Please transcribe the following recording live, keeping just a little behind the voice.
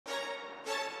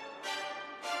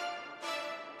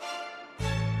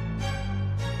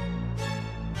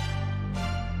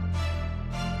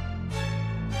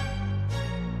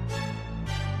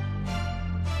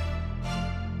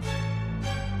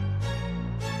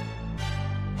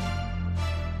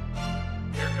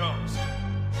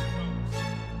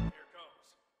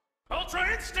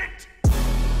against it!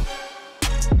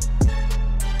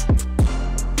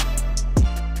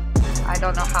 I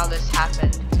don't know how this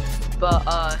happened,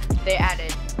 but they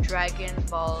added Dragon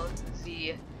Ball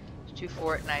Z to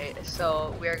Fortnite,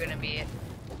 so we're gonna be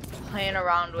playing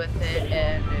around with it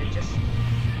and just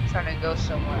trying to go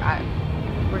somewhere.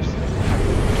 We're just gonna have to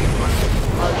do one.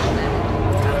 I'll just land it.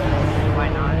 Why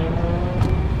not?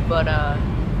 But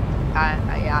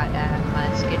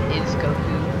my skin is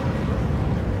Goku.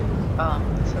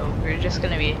 So we're just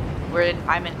gonna be.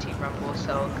 I'm in Team Rumble,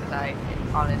 so because I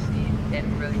honestly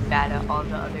am really bad at all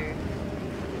the other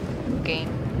game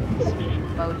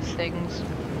modes things.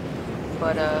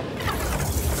 But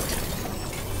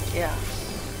yeah.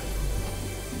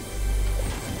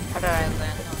 How did I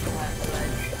land on that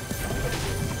ledge?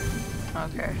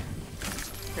 Okay.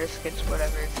 Risk it's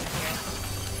whatever it's in here.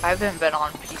 I haven't been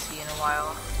on PC in a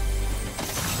while.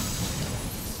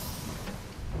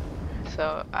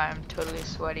 So I'm totally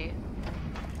sweaty.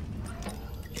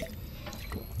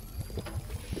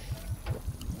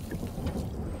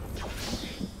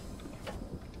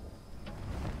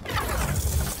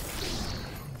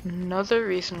 Another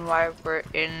reason why we're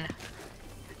in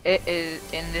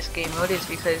this game mode is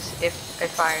because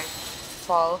if I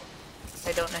fall,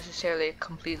 I don't necessarily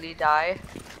completely die.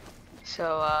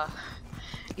 So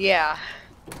yeah.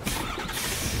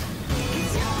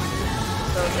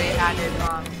 So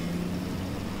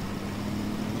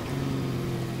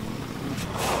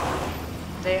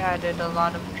they added a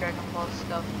lot of Dragon Ball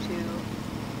stuff to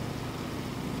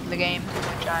the game,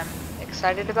 which I'm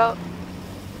excited about,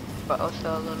 but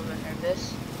also a little bit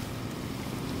nervous.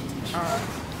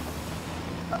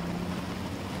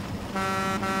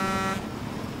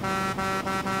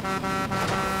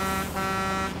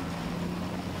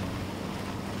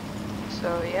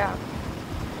 So yeah,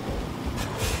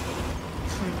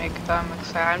 I'm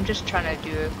excited. I'm just trying to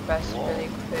do a quest really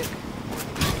quick,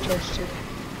 just to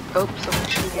someone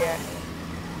shoot here.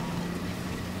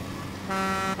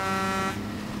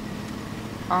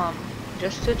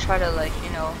 Just to try to, like, you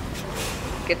know,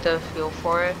 get the feel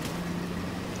for it.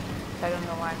 I don't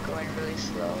know why I'm going really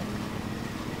slow.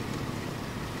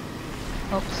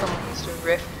 Hope someone used a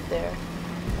rift there.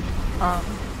 I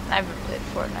haven't played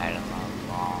Fortnite in a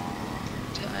long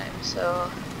time, so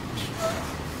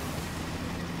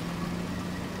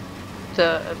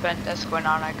the event that's going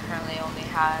on, I currently only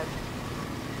have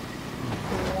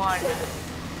one.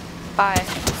 Bye.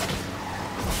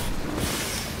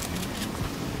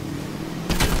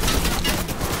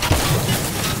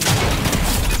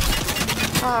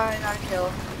 Oh, I got a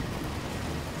kill.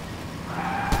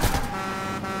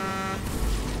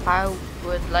 I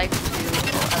would like to.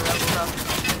 I leveled up.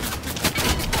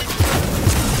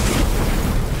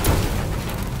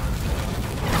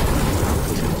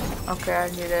 Okay, I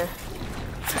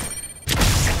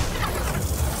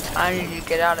need to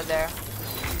get out of there.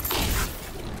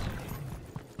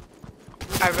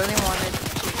 I really wanted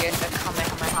to get a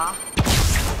Kamehameha,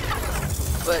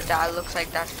 but that looks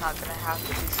like that's not gonna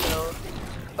happen, so.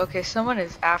 Okay, someone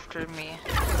is after me.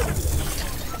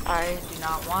 I do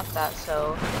not want that,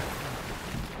 so.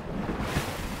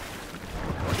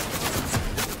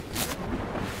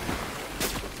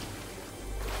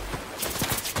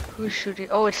 Who's shooting?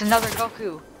 Oh, it's another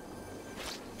Goku.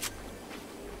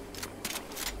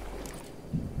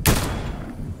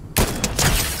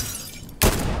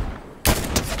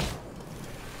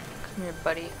 Come here,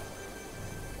 buddy.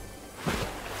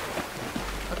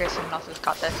 Okay, someone else has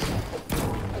got this.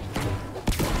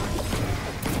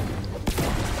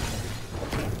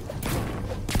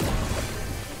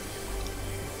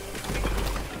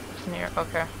 Near,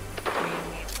 okay. We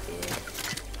need it.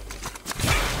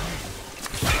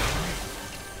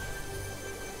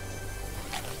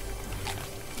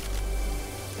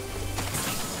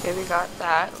 Okay, we got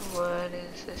that. What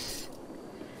is this?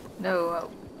 No,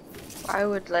 I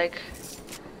would like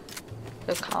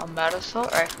the combat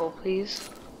assault rifle, please.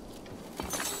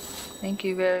 Thank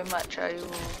you very much. I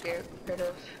will get rid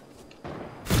of.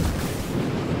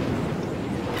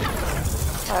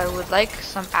 I would like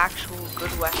some actual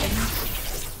good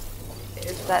weapons,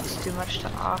 if that's too much to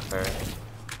offer,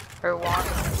 or want.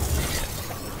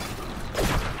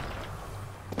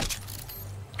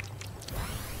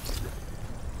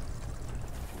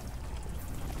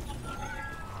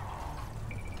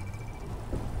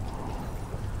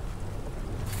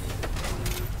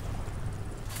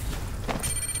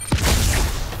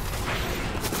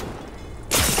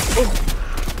 Oh,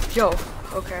 yo,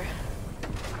 okay.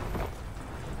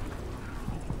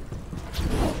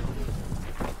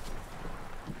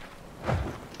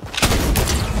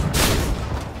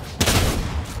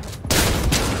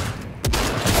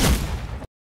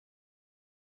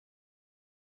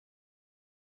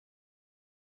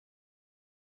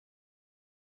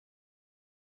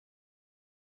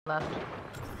 left.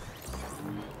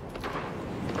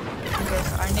 Okay,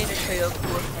 so I need to show you a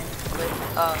cool thing with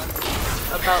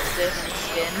about this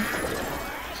skin.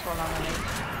 Just hold on a minute.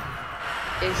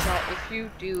 Is that if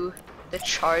you do the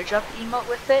charge up emote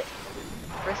with it,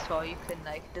 first of all you can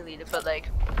like delete it, but like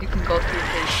you can go through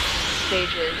his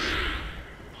stages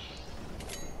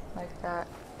like that.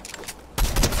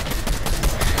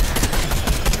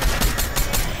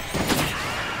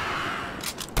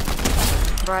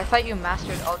 Bro, I thought you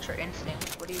mastered Ultra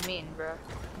Instinct. What do you mean, bro?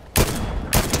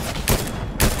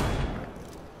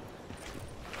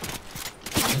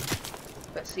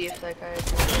 Let's see if that guy is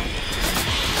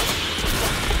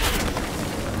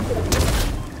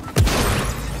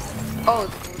Oh,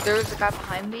 there was a guy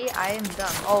behind me? I am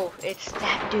dumb. Oh, it's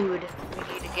that dude. We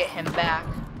need to get him back.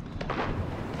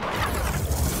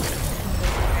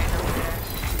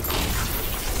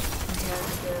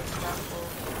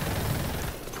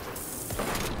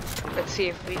 Let's see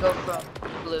if we go from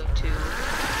blue to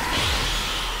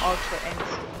Ultra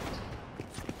Instinct.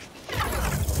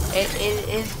 It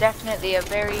is definitely a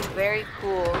very, very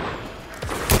cool.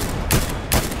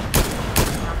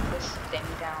 Knock this thing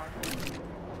down.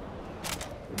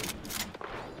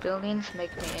 Buildings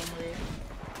make me angry.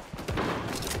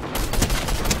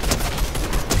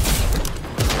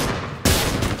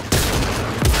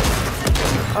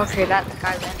 Okay, that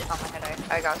guy landed on my head.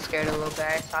 I got scared a little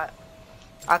bit.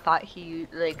 I thought he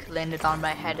like landed on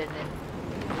my head and then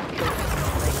killed me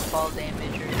from like fall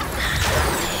damage or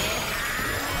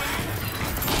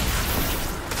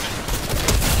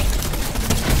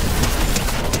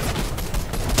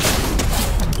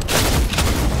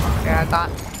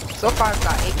okay, so far I've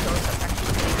got 8 kills. That's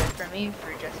actually pretty good for me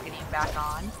for just getting back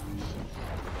on.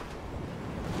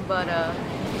 But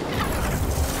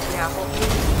yeah, hopefully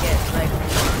we can get like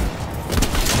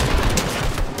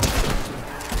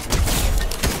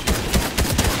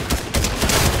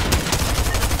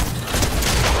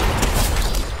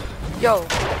Yo.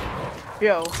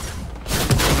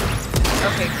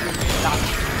 Okay, stop.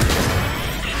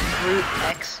 Root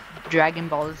X Dragon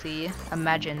Ball Z.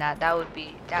 Imagine that. That would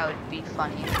be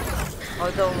funny.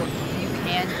 Although you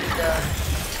can do the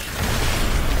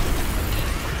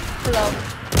hello.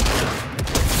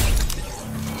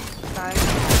 Guys.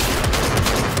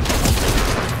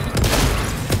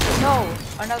 No,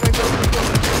 another go.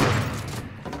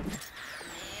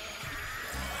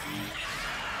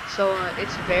 So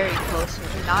it's very close,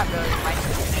 not really my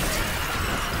position.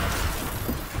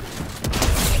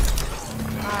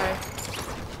 Hi.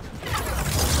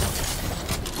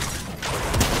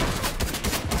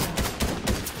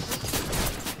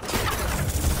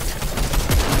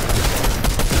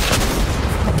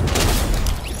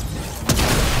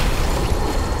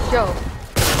 Yo,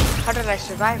 how did I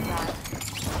survive that?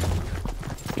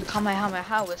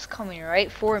 Kamehameha was coming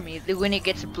right for me. When it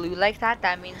gets blue like that,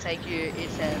 that means like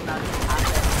it's about to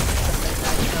happen.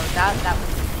 So that was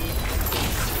easy.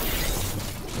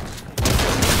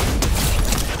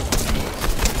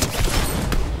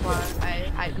 Well,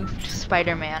 I oofed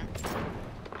Spider-Man.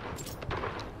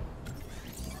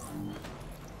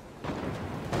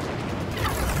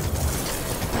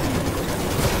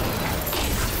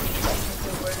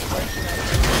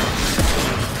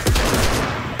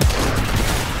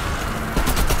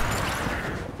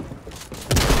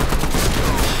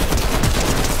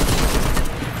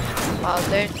 Wow,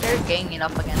 they're ganging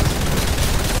up against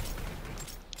me.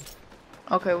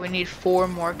 Okay, we need 4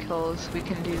 more kills. We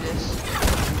can do this.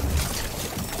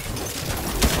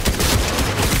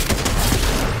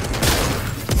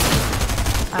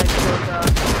 I killed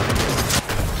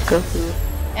Goku.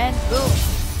 And boom!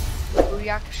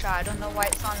 Booyakasha. I don't know why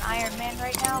it's on Iron Man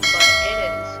right now, but it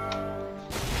is.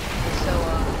 So,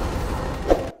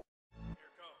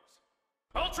 Here goes.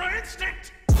 Ultra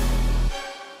Instinct!